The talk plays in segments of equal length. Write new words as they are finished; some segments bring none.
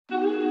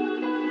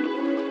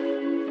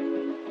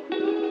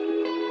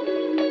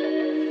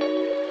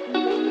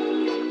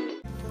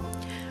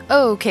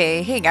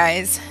Okay, hey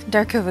guys,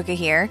 Darkovika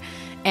here,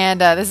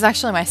 and this is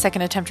actually my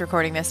second attempt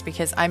recording this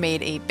because I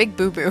made a big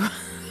boo-boo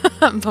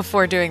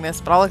before doing this,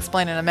 but I'll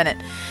explain in a minute.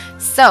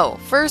 So,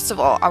 first of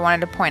all, I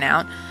wanted to point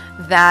out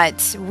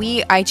that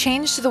I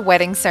changed the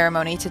wedding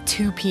ceremony to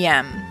 2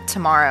 p.m.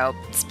 tomorrow,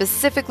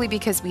 specifically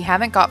because we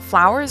haven't got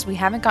flowers, we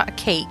haven't got a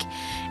cake,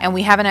 and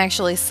we haven't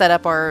actually set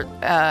up our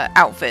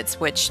outfits,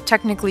 which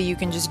technically you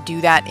can just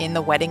do that in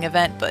the wedding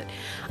event, but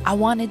I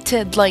wanted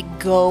to like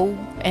go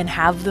and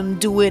have them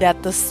do it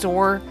at the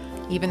store,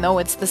 even though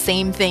it's the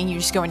same thing, you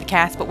just go into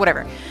cast, but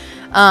whatever.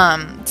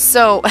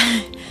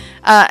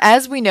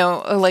 As we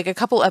know, like a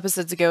couple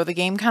episodes ago, the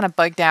game kind of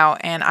bugged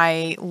out and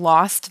I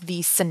lost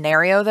the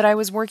scenario that I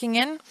was working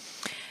in.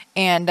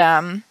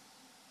 And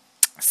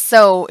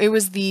so it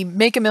was the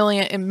make a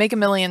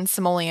million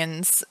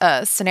simoleons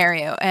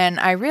scenario, and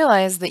I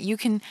realized that you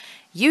can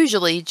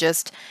usually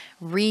just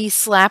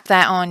re-slap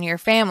that on your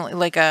family,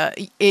 like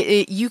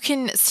you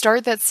can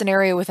start that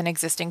scenario with an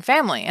existing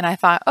family, and I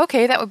thought,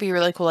 okay, that would be a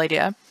really cool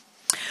idea.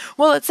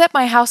 Well, it set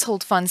my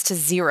household funds to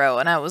 0,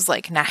 and I was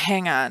like, nah,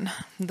 hang on,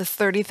 the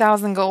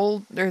 30,000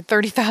 gold or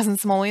 30,000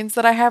 simoleons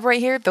that I have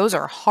right here, those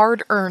are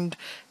hard-earned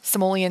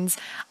simoleons.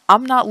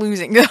 I'm not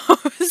losing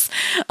those.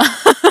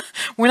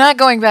 We're not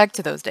going back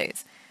to those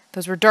days.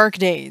 Those were dark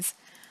days.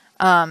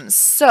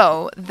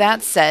 So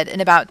that said,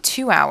 in about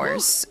 2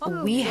 hours,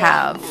 we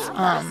have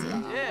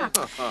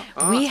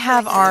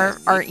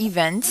our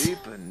event.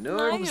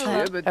 What was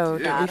that? Oh,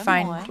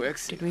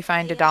 did we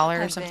find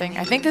 $1 or something?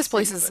 I think this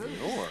place is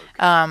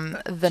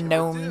the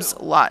gnome's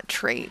lot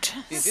trait.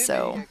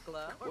 So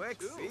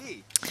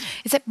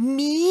is it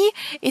me?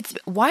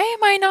 Why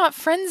am I not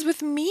friends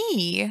with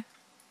me?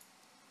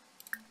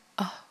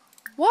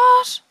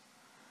 What?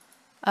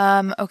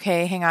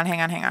 Okay, hang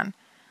on.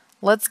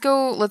 Let's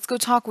go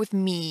talk with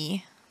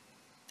me.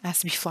 It has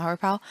to be Flower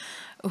Pal.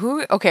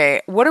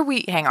 Okay, what are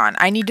we, hang on.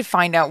 I need to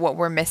find out what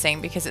we're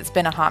missing because it's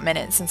been a hot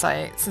minute since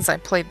I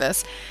played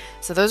this.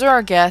 So those are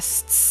our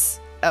guests.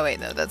 Oh wait,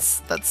 no,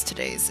 that's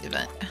today's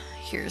event.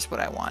 Here's what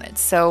I wanted.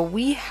 So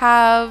we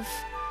have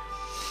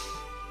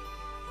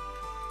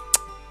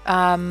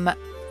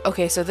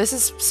okay,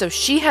 so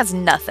she has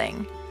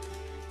nothing.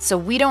 So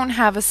we don't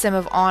have a Sim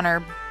of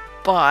Honor,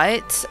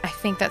 but I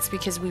think that's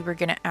because we were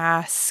gonna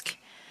ask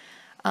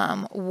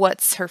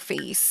what's her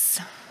face?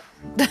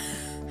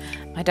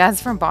 My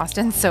dad's from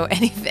Boston, so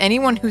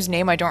anyone whose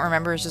name I don't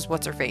remember is just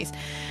what's her face.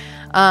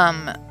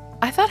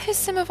 I thought his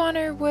Sim of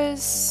Honor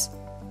was...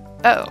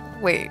 Oh,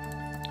 wait.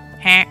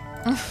 Hang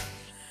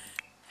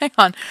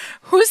on.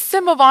 Whose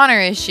Sim of Honor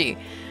is she?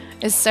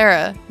 Is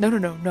Sarah? No,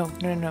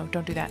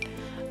 don't do that.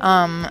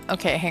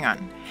 Okay, hang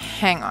on.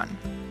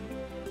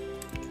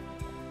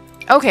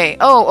 Okay,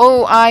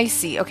 oh, I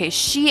see. Okay,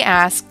 she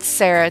asked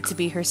Sarah to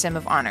be her Sim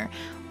of Honor.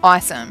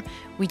 Awesome.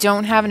 We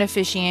don't have an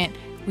officiant,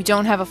 we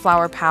don't have a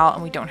flower pal,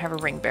 and we don't have a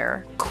ring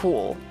bearer.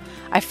 Cool.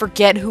 I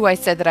forget who I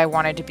said that I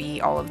wanted to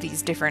be all of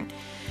these different...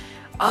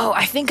 Oh,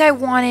 I think I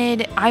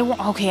wanted...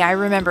 Okay, I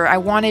remember. I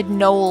wanted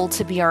Noel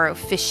to be our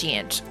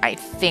officiant, I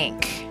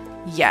think.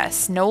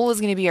 Yes, Noel is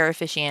going to be our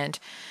officiant.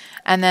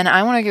 And then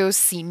I want to go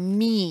see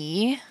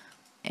me...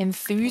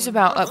 Enthuse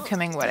about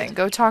upcoming wedding.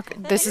 Go talk.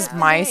 This is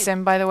my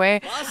Sim, by the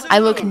way. I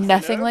look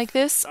nothing like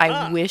this.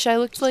 I wish I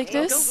looked like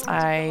this.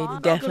 I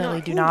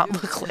definitely do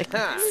not look like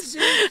this.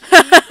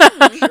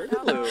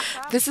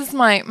 This is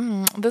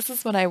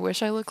what I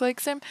wish I looked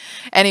like, Sim.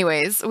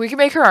 Anyways, we can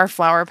make her our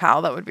flower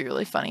pal. That would be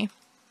really funny.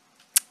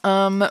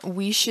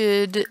 We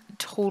should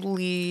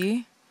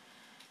totally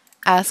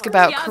ask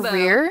about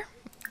career.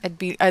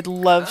 I'd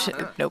love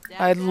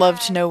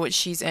to know what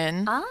she's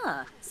in.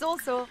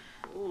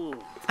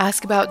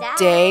 Ask about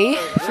day.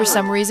 For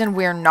some reason,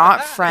 we're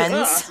not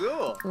friends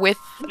with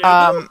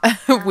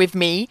with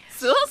me,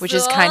 which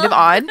is kind of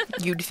odd.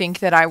 You'd think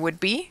that I would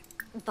be.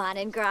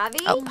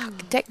 Oh,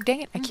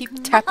 dang it! I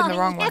keep tapping the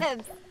wrong one.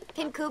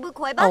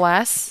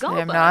 Alas,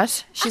 I am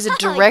not. She's a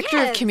director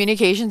of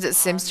communications at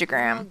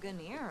Simstagram.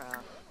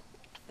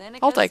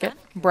 I'll take it.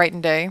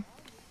 Brighton day.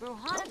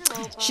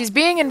 She's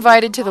being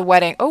invited to the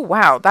wedding. Oh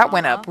wow, that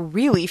went up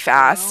really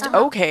fast.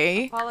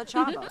 Okay.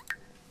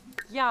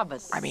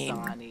 I mean,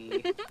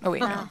 oh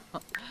wait, no.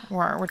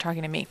 We're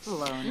talking to me.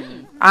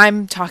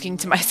 I'm talking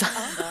to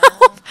myself.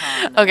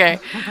 Okay,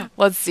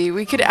 let's see.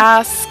 We could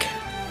ask,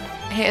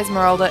 hey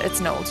Esmeralda, it's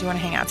Noel. Do you want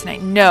to hang out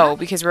tonight? No,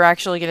 because we're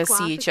actually going to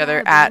see each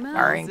other at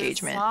our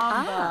engagement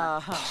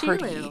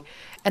party.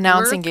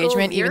 Announce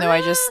engagement, even though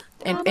I just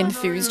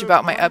enthused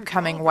about my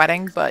upcoming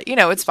wedding, but you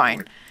know, it's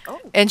fine.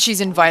 And she's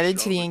invited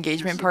to the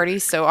engagement party,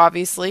 so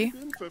obviously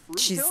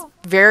she's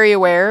very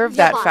aware of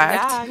that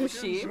fact. I don't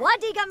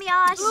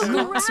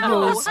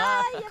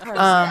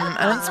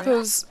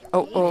suppose...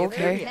 Oh,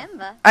 okay.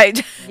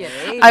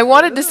 I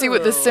wanted to see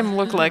what the Sim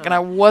looked like, and I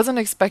wasn't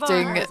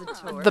expecting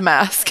the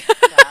mask.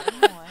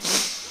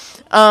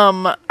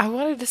 I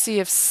wanted to see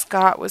if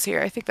Scott was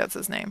here. I think that's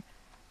his name.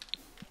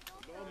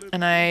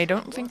 And I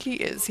don't think he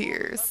is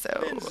here, so...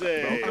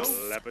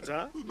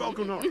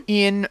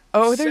 Ian...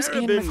 Oh, there's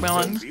Ian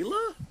McMillan.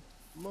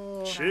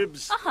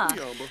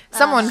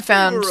 Someone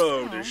found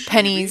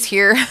pennies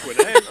here.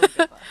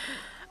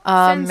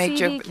 Make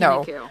joke.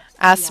 No.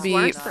 Asked to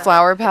be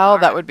flower pal.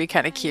 That would be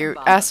kind of cute.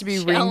 Asked to be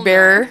ring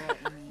bearer.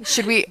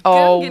 Should we?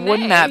 Oh,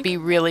 wouldn't that be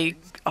really?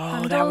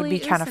 Oh, that would be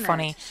kind of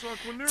funny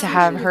to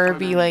have her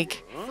be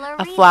like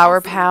a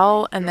flower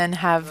pal and then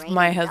have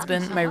my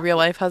husband, my real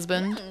life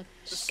husband,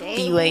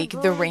 be like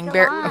the ring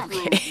bearer.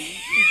 Okay.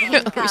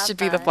 Who should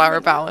be the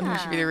flower pal and who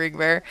should be the ring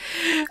bearer?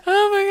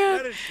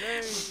 Oh my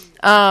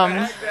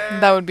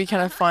god. That would be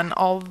kind of fun.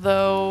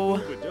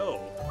 Although,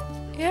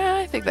 yeah,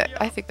 I think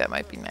that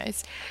might be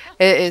nice.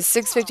 It is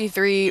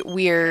 6:53.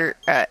 We're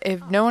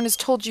if no one has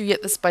told you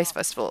yet, the Spice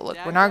Festival. Look,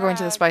 we're not going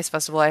to the Spice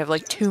Festival. I have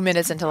like 2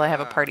 minutes until I have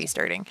a party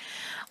starting.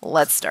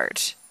 Let's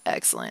start.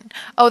 Excellent.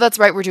 Oh, that's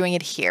right. We're doing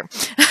it here.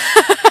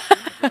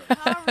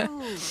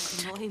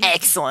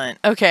 Excellent.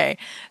 Okay.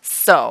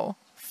 So,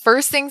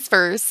 first things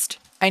first,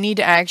 I need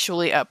to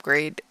actually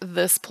upgrade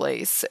this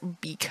place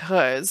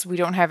because we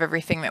don't have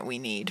everything that we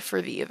need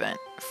for the event,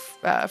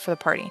 for the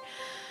party.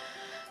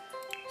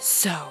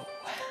 So,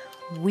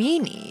 we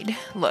need,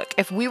 look,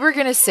 if we were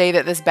going to say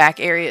that this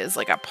back area is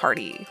like a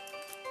party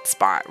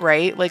spot,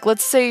 right? Like,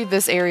 let's say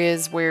this area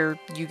is where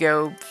you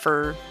go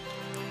for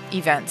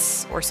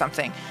events or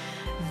something.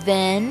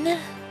 Then,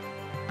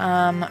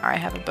 I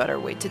have a better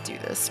way to do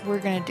this. We're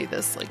going to do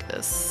this like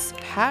this.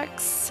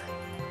 Packs.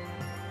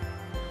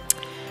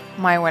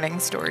 My wedding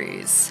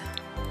stories.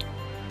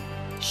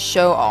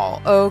 Show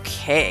all.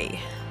 Okay.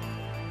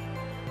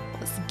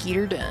 Let's get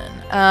her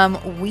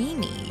done. We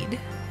need...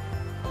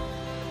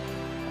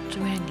 What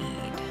do I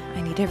need?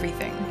 I need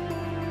everything.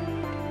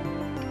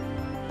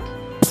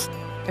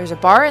 There's a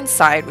bar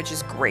inside, which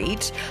is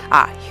great.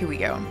 Ah, here we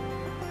go.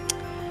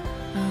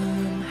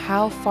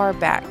 How far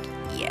back?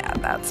 Yeah,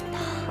 that's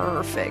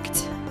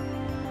perfect.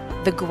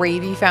 The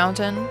gravy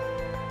fountain.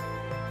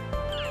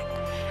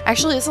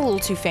 Actually, it's a little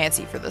too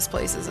fancy for this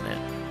place, isn't it?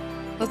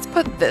 Let's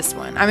put this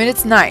one. I mean,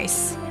 it's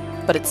nice,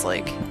 but it's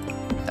like,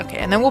 okay.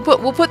 And then we'll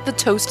put the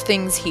toast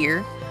things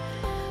here.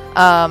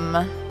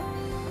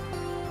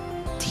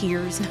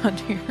 Tears, not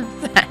tears.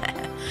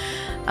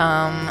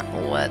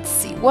 Let's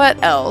see.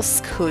 What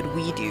else could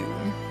we do?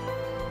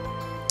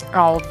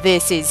 Oh,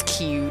 this is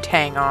cute.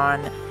 Hang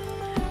on.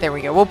 There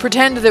we go. We'll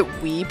pretend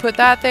that we put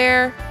that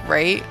there,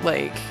 right?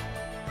 Like,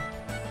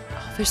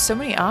 oh, there's so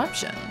many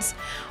options.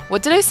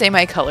 What did I say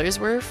my colors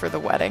were for the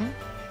wedding?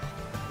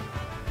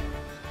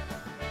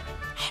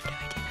 I have no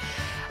idea.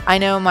 I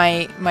know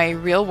my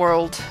real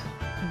world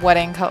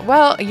wedding color.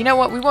 Well, you know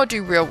what? We won't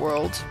do real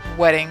world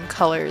wedding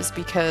colors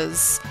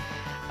because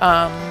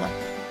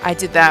I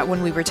did that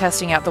when we were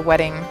testing out the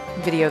wedding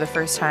video the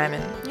first time,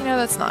 and you know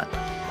that's not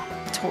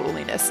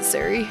totally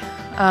necessary.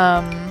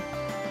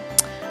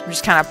 I'm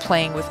just kind of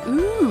playing with,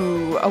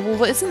 ooh, oh,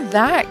 well, isn't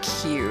that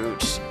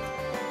cute?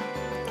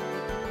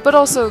 But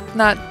also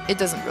not, it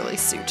doesn't really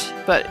suit,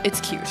 but it's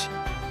cute.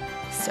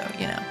 So,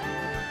 you know.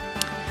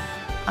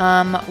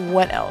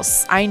 What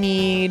else? I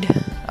need,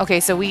 okay,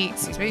 so we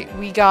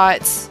got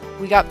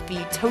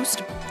the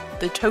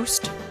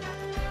toast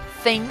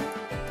thing.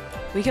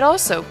 We could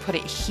also put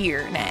it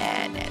here. Nah,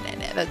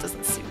 that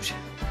doesn't suit.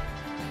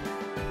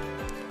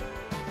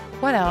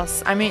 What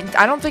else? I mean,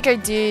 I don't think I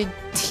did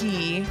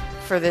tea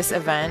for this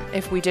event.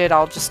 If we did,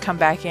 I'll just come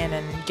back in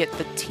and get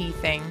the tea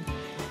thing.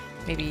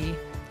 Maybe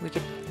we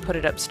could put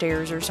it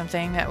upstairs or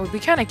something. That would be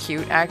kind of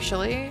cute,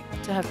 actually,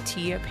 to have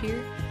tea up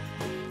here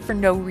for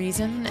no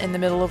reason in the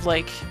middle of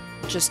like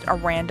just a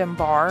random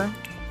bar.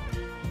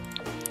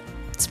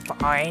 It's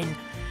fine.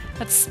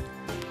 That's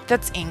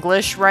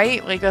English,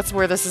 right? Like that's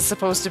where this is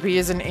supposed to be,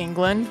 is in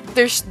England.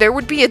 There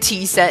would be a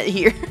tea set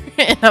here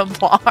in a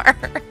bar.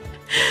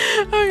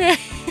 Okay.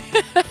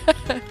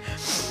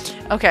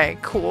 Okay,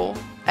 cool.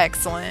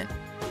 Excellent.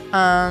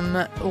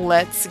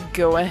 Let's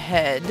go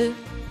ahead.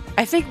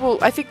 I think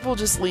we'll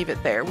just leave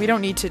it there. We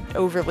don't need to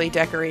overly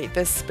decorate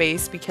this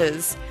space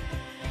because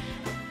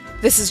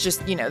this is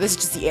just, you know, this is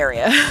just the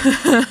area.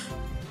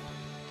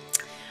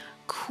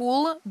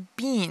 Cool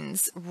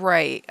beans.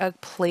 Right, a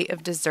plate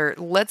of dessert.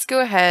 Let's go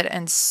ahead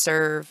and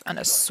serve an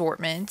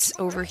assortment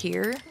over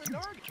here.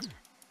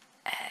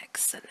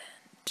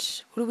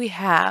 Excellent. What do we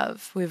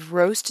have? We have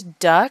roast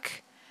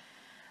duck,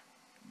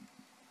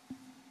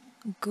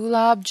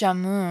 gulab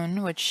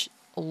jamun, which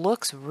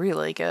looks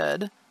really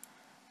good.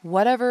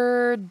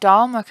 Whatever,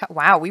 dal makhani.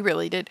 Wow, we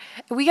really did.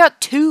 We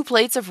got 2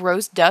 plates of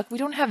roast duck. We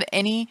don't have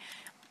any.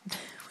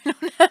 We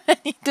don't have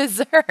any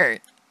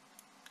dessert.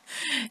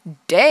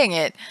 Dang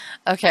it.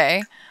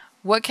 Okay,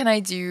 what can I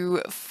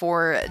do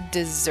for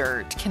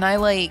dessert? Can I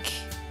like?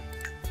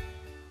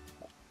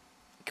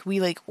 Can we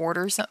like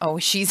order some? Oh,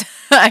 she's.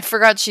 I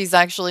forgot she's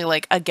actually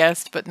like a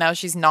guest, but now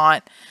she's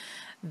not.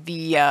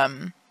 The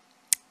I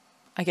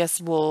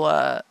guess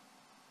we'll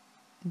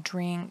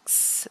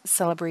drinks,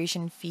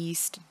 celebration,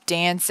 feast,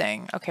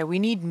 dancing. Okay, we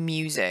need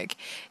music.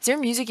 Is there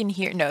music in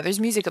here? No, there's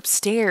music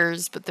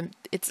upstairs, but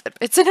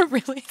it's in a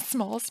really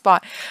small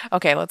spot.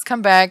 Okay, let's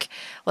come back.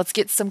 Let's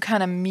get some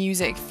kind of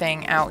music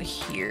thing out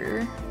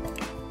here.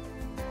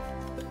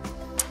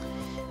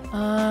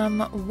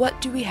 What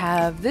do we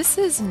have? This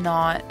is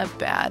not a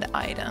bad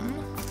item.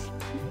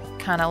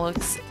 Kind of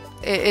looks...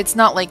 It's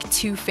not like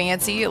too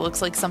fancy. It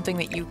looks like something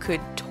that you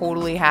could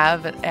totally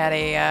have at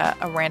a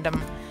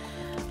random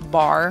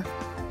bar.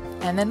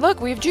 And then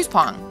look, we have juice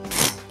pong.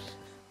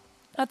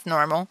 That's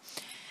normal.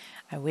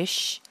 I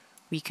wish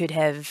we could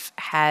have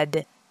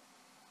had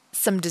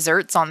some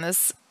desserts on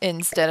this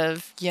instead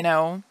of, you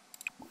know,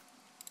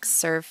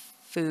 serve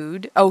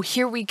food. Oh,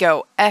 here we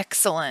go.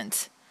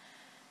 Excellent.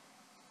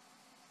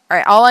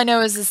 Alright, all I know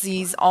is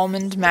these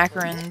almond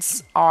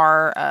macarons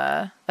are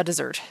a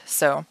dessert.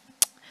 So...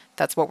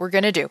 that's what we're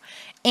going to do.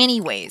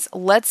 Anyways,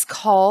 let's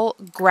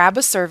grab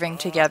a serving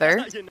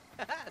together.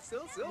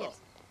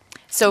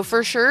 So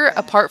for sure,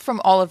 apart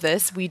from all of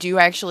this, we do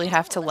actually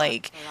have to,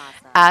 like,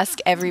 ask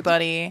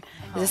everybody.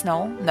 Is this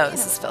Noel? No,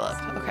 this is Philip.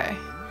 Okay.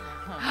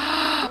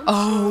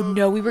 Oh,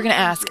 no, we were going to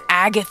ask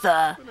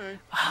Agatha.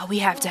 Oh, we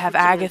have to have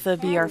Agatha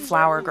be our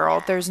flower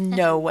girl. There's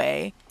no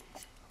way.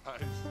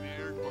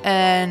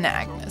 And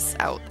Agnes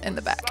out in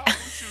the back.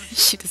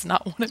 She does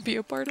not want to be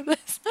a part of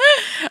this.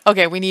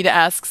 Okay, we need to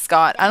ask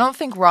Scott. I don't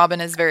think Robin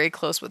is very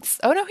close with...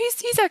 oh, no,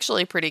 he's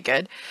actually pretty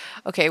good.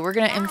 Okay, we're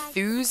going to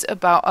enthuse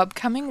about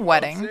upcoming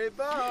wedding.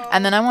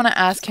 And then I want to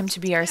ask him to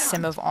be our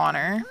sim of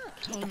honor.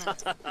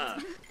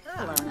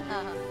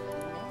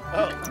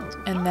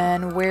 And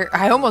then where...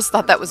 I almost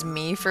thought that was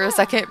me for a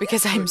second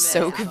because I'm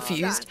so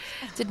confused.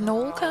 Did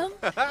Noel come?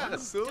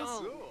 Is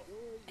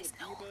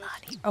Noel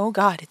not here? Oh,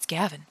 God, it's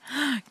Gavin.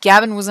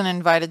 Gavin wasn't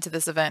invited to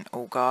this event.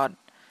 Oh, God.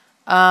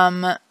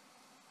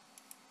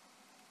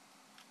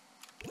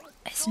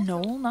 Is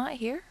Noel not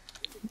here?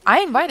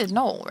 I invited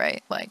Noel,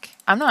 right? Like,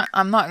 I'm not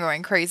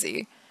going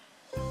crazy.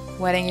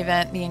 Wedding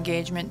event, the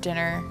engagement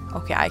dinner.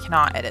 Okay, I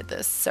cannot edit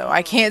this, so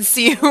I can't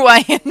see who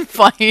I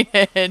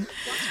invited.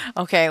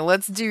 Okay,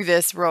 let's do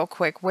this real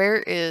quick. Where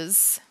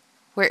is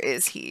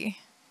he?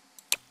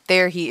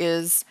 There he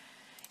is.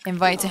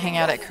 Invite to hang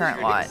out at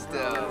current lot.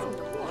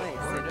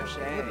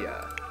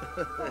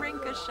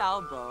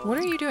 What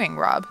are you doing,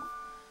 Rob?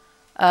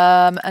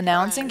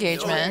 Announce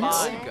engagement.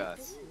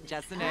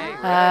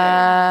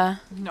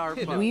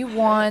 We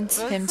want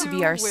him to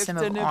be our sim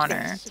of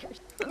honor.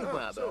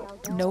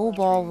 No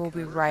ball will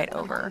be right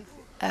over.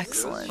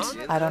 Excellent.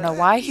 I don't know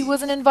why he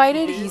wasn't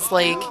invited.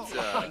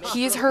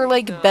 He's her,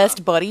 like,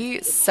 best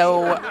buddy,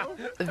 so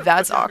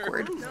that's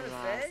awkward.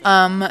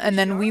 And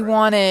then we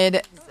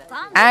wanted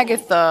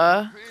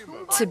Agatha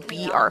to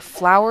be our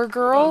flower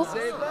girl.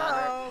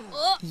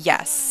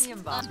 Yes.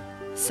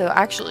 So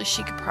actually,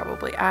 she could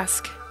probably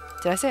ask...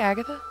 did I say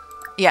Agatha?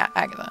 Yeah,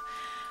 Agatha.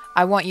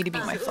 I want you to be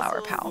my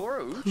flower pal.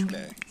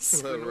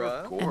 Please.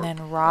 And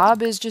then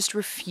Rob is just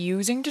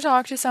refusing to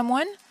talk to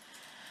someone.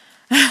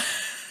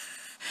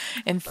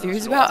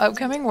 Enthused about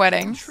upcoming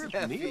wedding.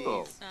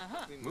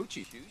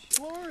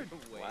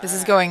 This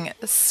is going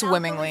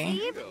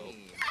swimmingly.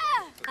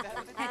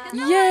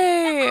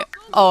 Yay!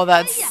 Oh,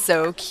 that's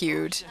so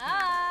cute.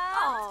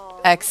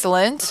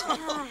 Excellent.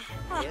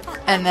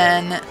 And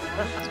then,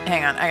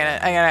 hang on,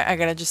 I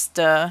gotta just,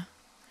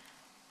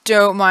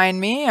 don't mind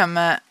me.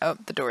 Oh,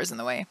 the door's in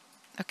the way.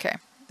 Okay,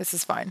 this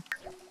is fine.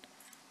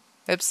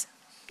 Oops.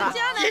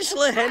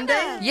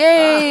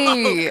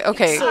 Yay!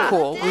 Okay,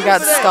 cool. We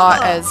got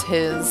Scott as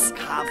his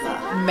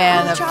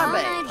man of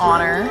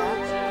honor.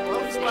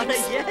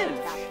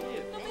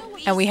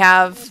 And we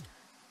have,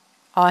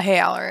 oh, hey,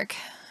 Alaric.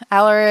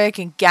 Alaric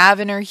and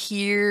Gavin are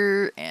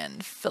here,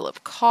 and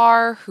Philip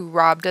Carr, who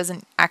Rob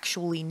doesn't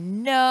actually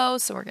know,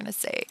 so we're gonna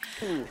say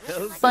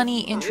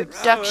funny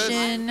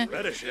introduction.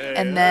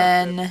 And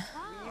then,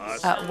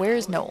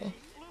 where's Noel?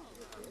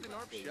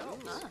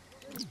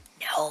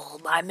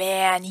 Noel, my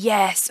man,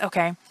 yes,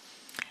 okay.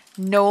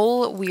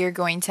 Noel, we are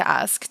going to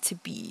ask to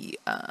be,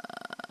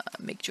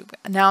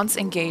 announce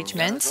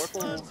engagement.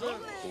 Cool.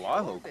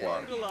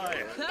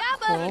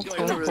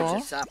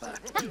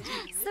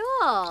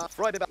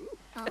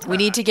 We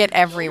need to get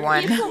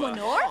everyone.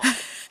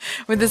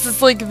 Well, this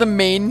is like the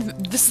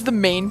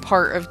main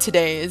part of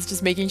today, is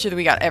just making sure that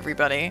we got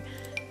everybody.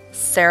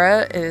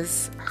 Sarah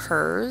is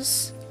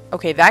hers.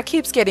 Okay, that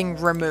keeps getting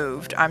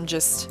removed. I'm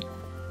just,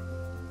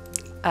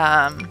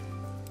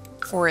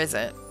 or is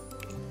it?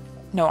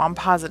 No, I'm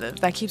positive.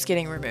 That keeps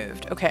getting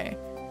removed. Okay.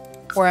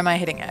 Or am I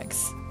hitting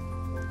X?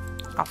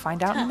 I'll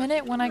find out in a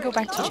minute when I go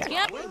back to check.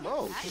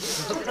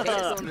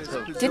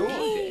 Didn't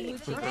he?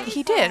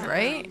 He did,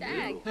 right?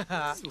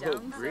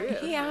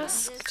 He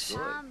asked...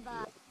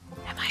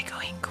 Am I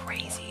going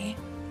crazy?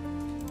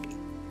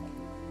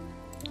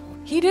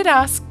 He did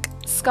ask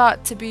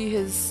Scott to be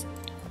his...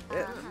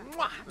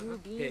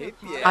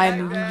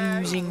 I'm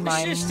losing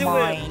my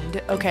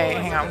mind. Okay,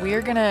 hang on. We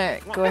are gonna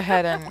go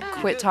ahead and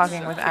quit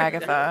talking with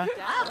Agatha.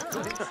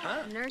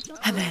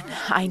 And then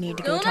I need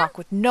to go talk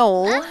with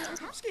Noel.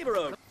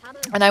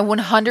 And I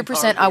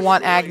 100% I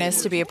want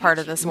Agnes to be a part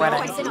of this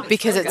wedding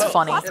because it's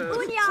funny.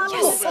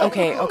 Yes.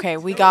 Okay,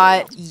 we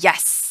got...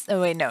 Yes.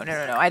 Oh, wait, no.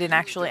 I didn't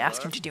actually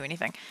ask him to do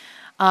anything.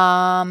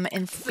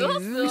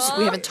 Enthuse.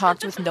 We haven't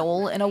talked with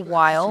Noel in a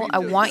while. I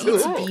want you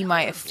to be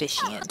my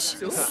officiant,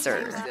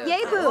 sir.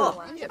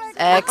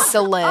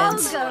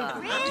 Excellent.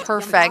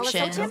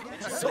 Perfection.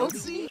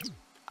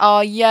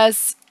 Oh,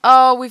 yes.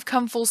 Oh, we've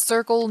come full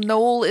circle.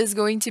 Noel is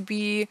going to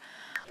be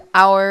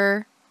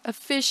our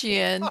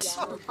officiant.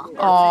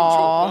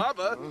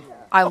 Aww.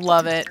 I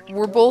love it.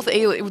 We're both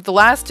aliens. The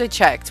last I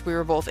checked, we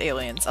were both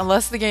aliens.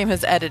 Unless the game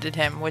has edited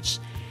him, which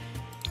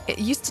it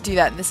used to do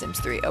that in The Sims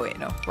 3. Oh wait,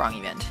 no. Wrong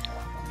event.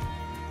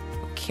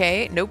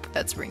 Okay. Nope.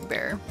 That's Ring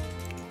Bearer.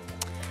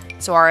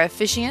 So our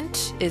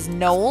officiant is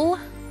Noel.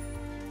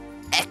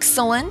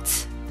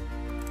 Excellent.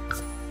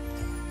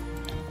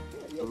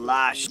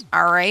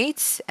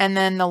 Alright. And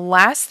then the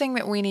last thing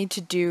that we need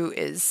to do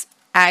is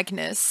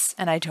Agnes.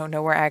 And I don't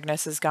know where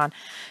Agnes has gone.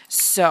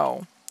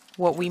 So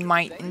what we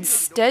might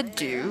instead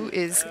do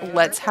is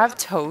let's have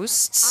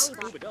toasts.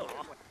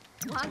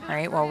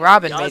 Alright, well,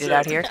 Robin made it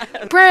out here.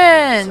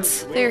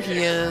 Brent! There he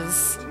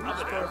is.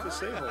 I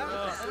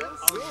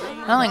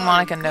don't think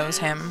Monica knows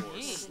him.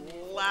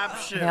 Are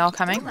they all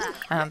coming?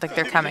 I don't think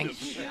they're coming.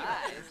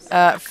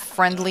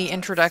 Friendly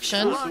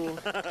introduction.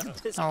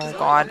 Oh,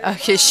 God.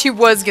 Okay, she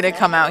was gonna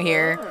come out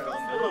here.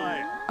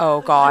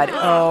 Oh, God.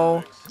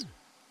 Oh.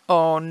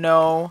 Oh,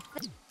 no.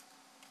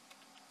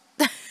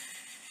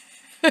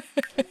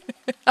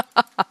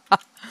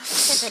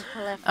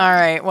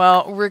 Alright,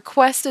 well,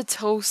 request a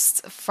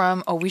toast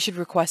from... Oh, we should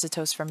request a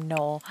toast from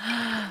Noel.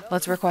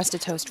 Let's request a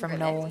toast from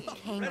Noel.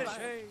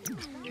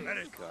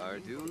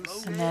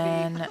 And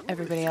then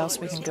everybody else,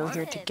 we can go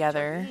here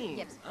together.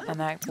 And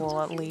that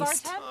will at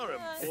least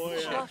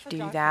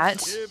do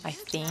that, I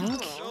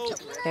think.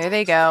 There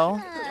they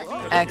go.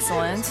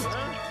 Excellent.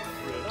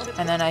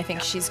 And then I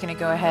think she's going to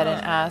go ahead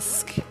and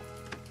ask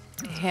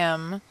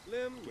him...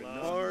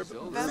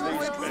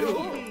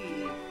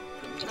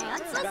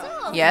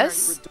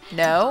 Yes?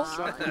 No?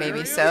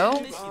 Maybe so?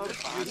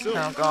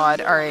 Oh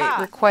god. Alright,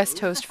 request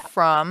host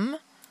from...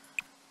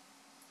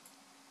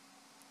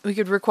 We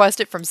could request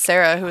it from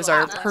Sarah, who is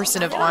our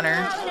person of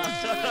honor.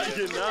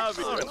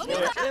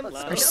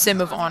 Or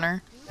sim of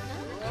honor.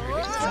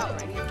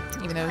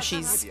 Even though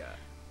she's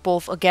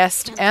both a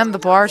guest and the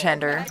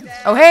bartender.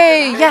 Oh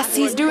hey! Yes,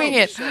 he's doing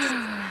it!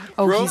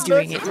 Oh, he's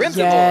doing it.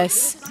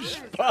 Yes!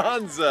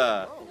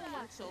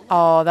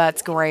 Oh,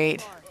 that's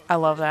great. I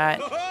love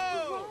that.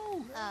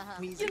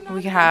 We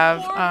can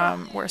have,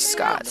 where's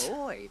Scott?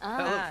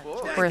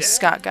 Where's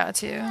Scott got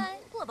to?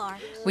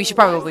 We should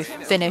probably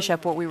finish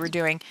up what we were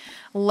doing.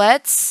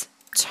 Let's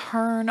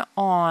turn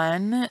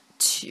on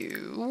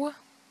to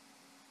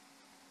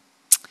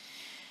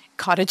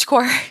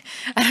cottagecore.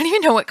 I don't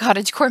even know what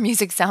cottagecore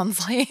music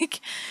sounds like.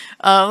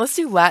 Let's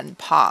do Latin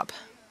pop.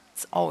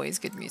 It's always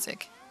good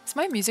music. Is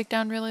my music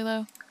down really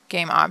low?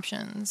 Game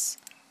options.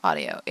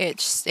 Audio.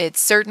 It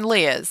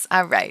certainly is.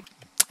 Alright.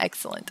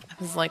 Excellent. I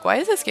was like, why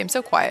is this game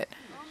so quiet?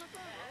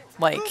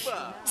 Like,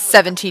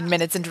 17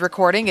 minutes into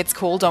recording. It's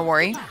cool, don't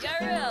worry.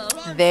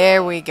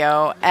 There we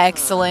go.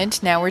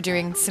 Excellent. Now we're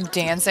doing some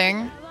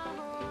dancing.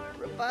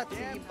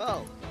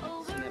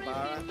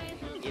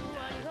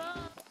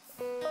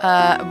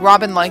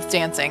 Robin likes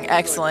dancing.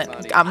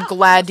 Excellent. I'm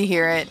glad to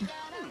hear it.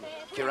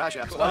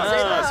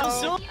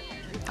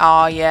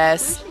 Oh,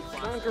 yes.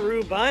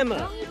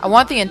 I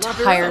want the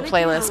entire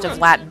playlist of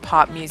Latin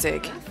pop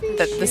music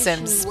that The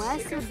Sims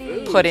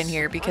put in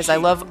here because I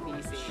love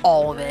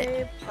all of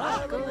it.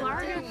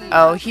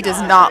 Oh, he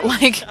does not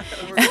like...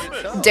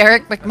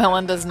 Derek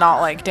McMillan does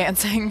not like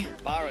dancing.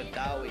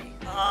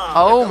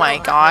 Oh my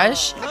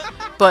gosh.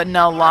 But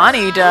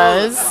Nalani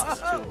does.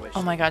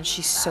 Oh my god,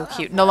 she's so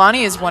cute.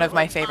 Nalani is one of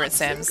my favorite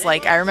Sims.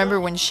 Like, I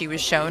remember when she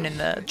was shown in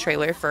the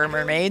trailer for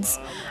Mermaids,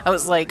 I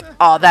was like,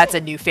 oh, that's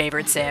a new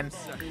favorite Sim.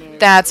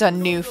 That's a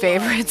new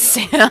favorite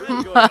Sim.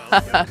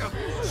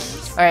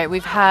 Alright,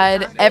 we've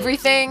had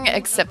everything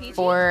except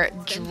for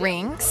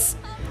drinks.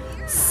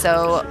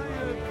 So,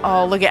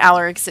 oh, look at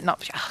Alaric sitting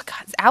up. Oh,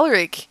 God,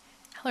 Alaric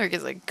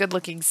is a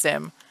good-looking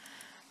Sim.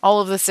 All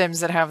of the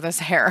Sims that have this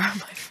hair are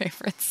my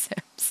favorite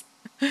Sims.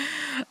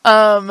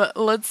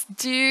 Let's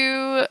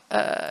do,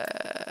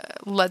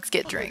 let's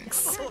get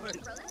drinks.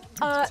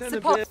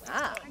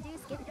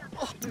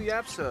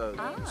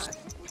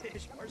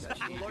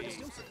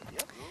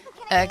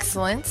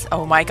 Excellent.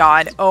 Oh my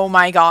god. Oh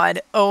my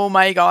god. Oh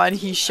my god.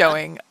 He's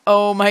showing.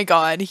 Oh my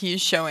god.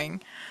 He's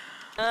showing.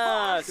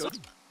 Oh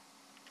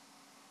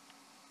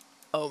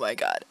my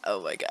god.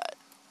 Oh my god.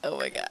 Oh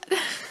my god.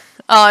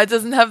 It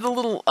doesn't have the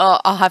little.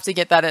 I'll have to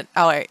get that in.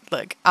 Alright,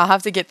 look. I'll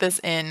have to get this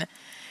in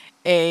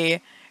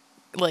in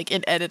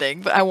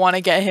editing, but I want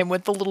to get him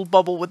with the little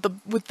bubble with the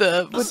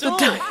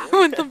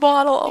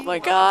bottle. Oh my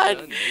god.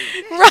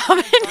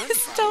 Robin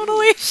is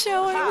totally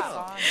showing.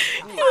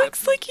 He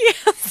looks like he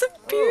has a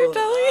beer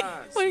belly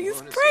when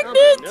he's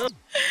pregnant.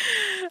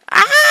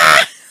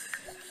 Ah!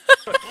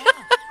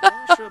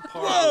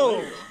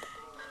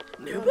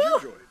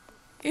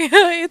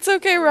 Yeah, it's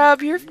okay,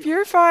 Rob.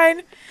 You're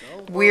fine.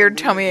 Weird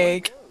tummy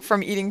ache.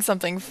 from eating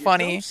something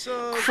funny.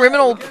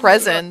 Criminal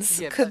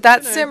presence. Could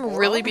that sim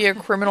really be a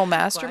criminal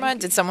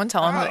mastermind? Did someone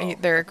tell him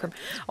that they're a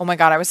Oh my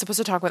god, I was supposed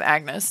to talk with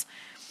Agnes.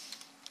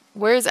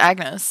 Where is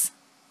Agnes?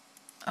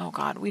 Oh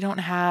god, we don't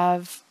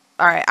have...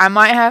 Alright, I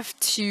might have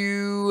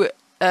to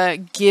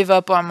give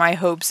up on my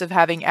hopes of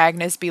having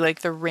Agnes be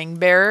like the ring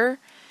bearer.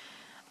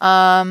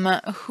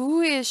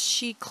 Who is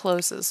she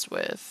closest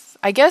with?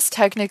 I guess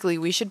technically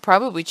we should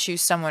probably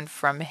choose someone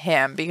from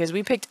him because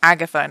we picked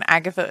Agatha and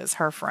Agatha is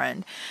her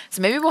friend.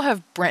 So maybe we'll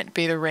have Brent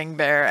be the ring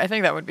bearer. I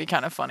think that would be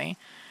kind of funny.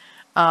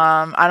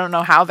 I don't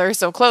know how they're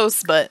so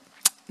close, but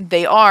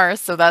they are,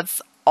 so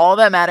that's all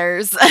that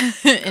matters.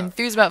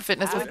 Enthused about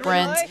fitness with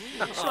Brent.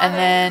 And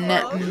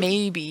then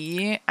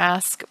maybe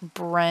ask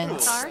Brent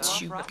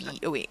to be...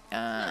 Oh, wait.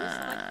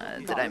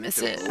 Did I miss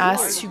it?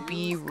 Ask to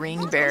be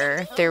ring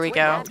bearer. There we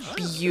go.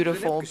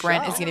 Beautiful.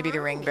 Brent is going to be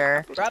the ring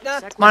bearer.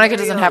 Monica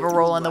doesn't have a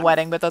role in the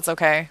wedding, but that's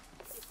okay.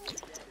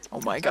 Oh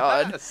my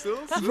god.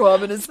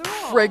 Robin is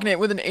pregnant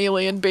with an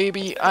alien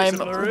baby. I'm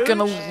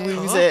gonna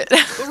lose it.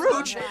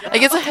 I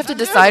guess I have to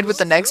decide what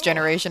the next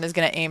generation is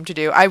gonna aim to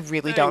do. I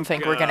really don't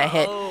think we're gonna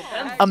hit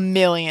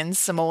 1,000,000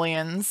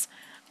 simoleons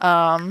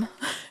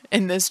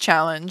in this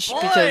challenge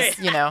because,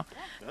 you know,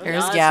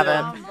 here's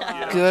Gavin.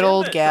 Good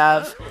old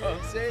Gav.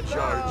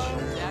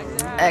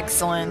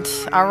 Excellent.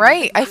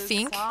 Alright, I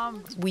think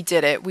we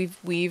did it.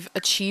 We've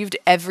achieved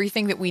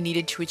everything that we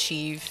needed to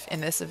achieve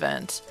in this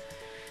event.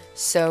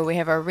 So we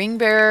have our ring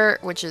bearer,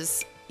 which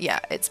is, yeah,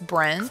 it's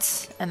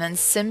Brent. And then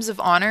Sims of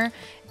Honor.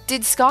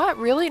 Did Scott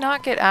really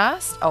not get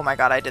asked? Oh my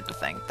god, I did the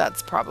thing.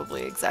 That's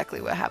probably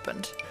exactly what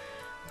happened.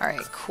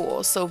 Alright,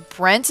 cool. So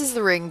Brent is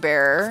the ring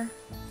bearer.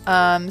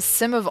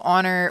 Sim of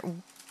Honor,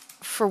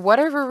 for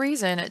whatever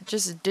reason, it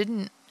just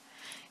didn't...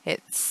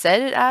 It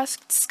said it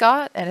asked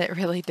Scott, and it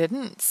really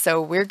didn't.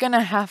 So we're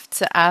gonna have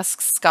to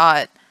ask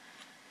Scott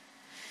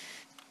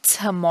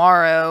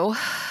tomorrow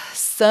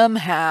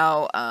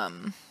somehow.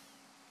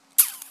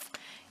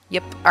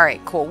 Yep.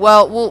 Alright, cool.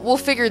 Well, we'll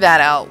figure that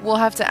out. We'll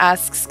have to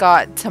ask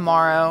Scott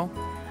tomorrow.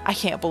 I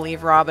can't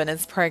believe Robin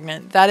is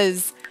pregnant. That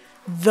is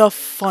the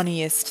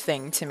funniest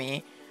thing to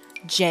me.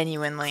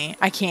 Genuinely.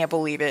 I can't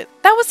believe it.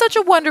 That was such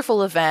a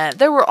wonderful event.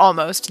 There were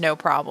almost no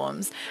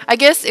problems. I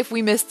guess if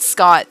we missed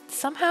Scott,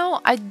 somehow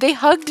they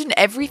hugged and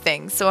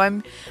everything. So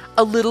I'm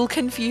a little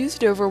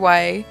confused over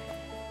why.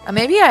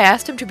 Maybe I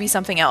asked him to be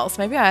something else.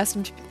 Maybe I asked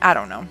him to... I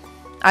don't know.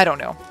 I don't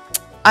know.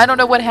 I don't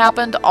know what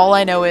happened. All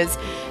I know is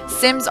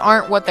Sims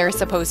aren't what they're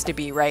supposed to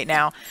be right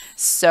now.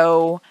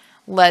 So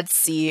let's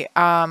see.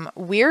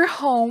 We're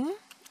home.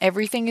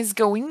 Everything is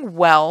going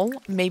well.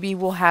 Maybe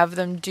we'll have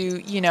them do,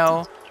 you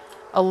know,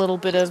 a little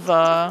bit of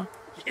a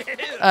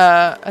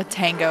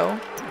tango.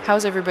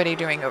 How's everybody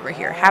doing over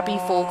here? Happy,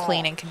 full,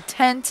 clean, and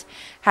content.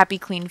 Happy,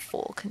 clean,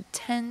 full,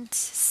 content.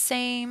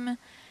 Same.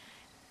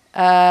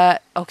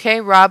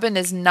 Okay, Robin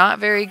is not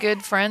very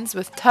good friends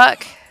with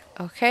Tuck.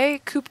 Okay,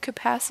 coop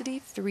capacity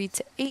 3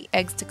 to 8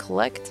 eggs to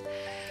collect.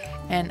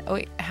 And oh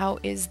wait, how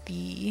is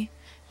the...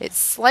 It's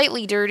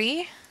slightly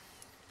dirty.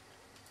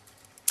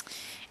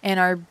 And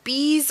our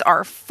bees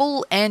are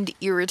full and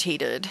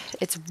irritated.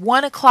 It's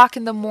 1 o'clock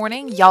in the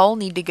morning. Y'all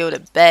need to go to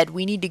bed.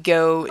 We need to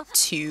go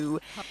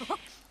to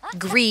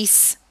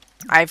Greece.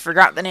 I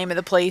forgot the name of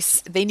the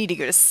place. They need to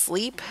go to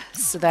sleep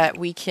so that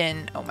we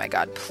can... Oh my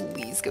god,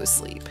 please go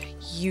sleep.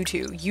 You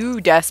too. You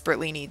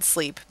desperately need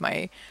sleep,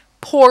 my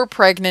poor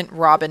pregnant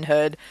Robin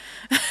Hood.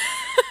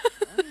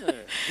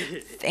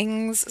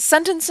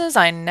 Sentences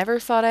I never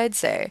thought I'd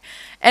say.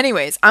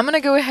 Anyways, I'm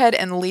gonna go ahead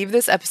and leave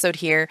this episode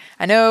here.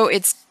 I know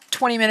it's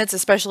 20 minutes,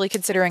 especially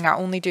considering I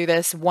only do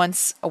this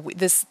once a week.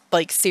 This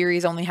like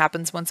series only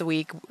happens once a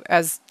week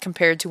as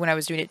compared to when I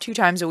was doing it 2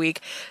 times a week.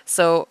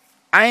 So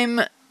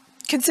I'm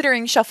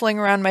considering shuffling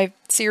around my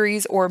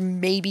series or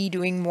maybe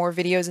doing more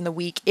videos in the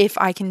week if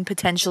I can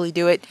potentially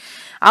do it.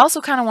 I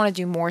also kind of want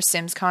to do more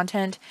Sims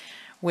content,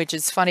 which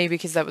is funny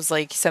because that was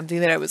like something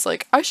that I was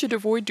like, I should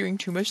avoid doing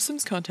too much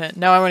Sims content.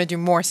 Now I want to do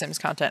more Sims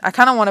content. I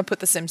kind of want to put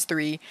The Sims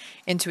 3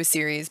 into a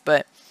series,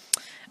 but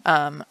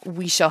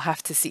we shall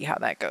have to see how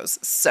that goes.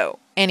 So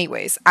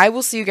anyways, I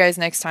will see you guys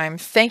next time.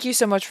 Thank you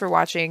so much for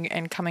watching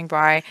and coming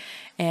by.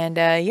 And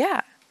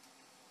yeah,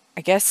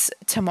 I guess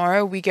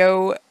tomorrow we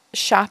go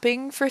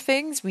shopping for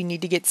things. We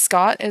need to get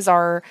Scott as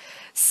our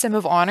Sim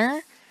of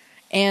Honor.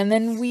 And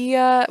then we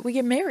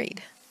get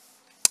married.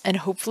 And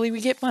hopefully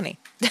we get money.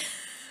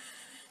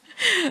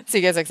 See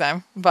you guys next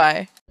time.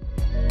 Bye.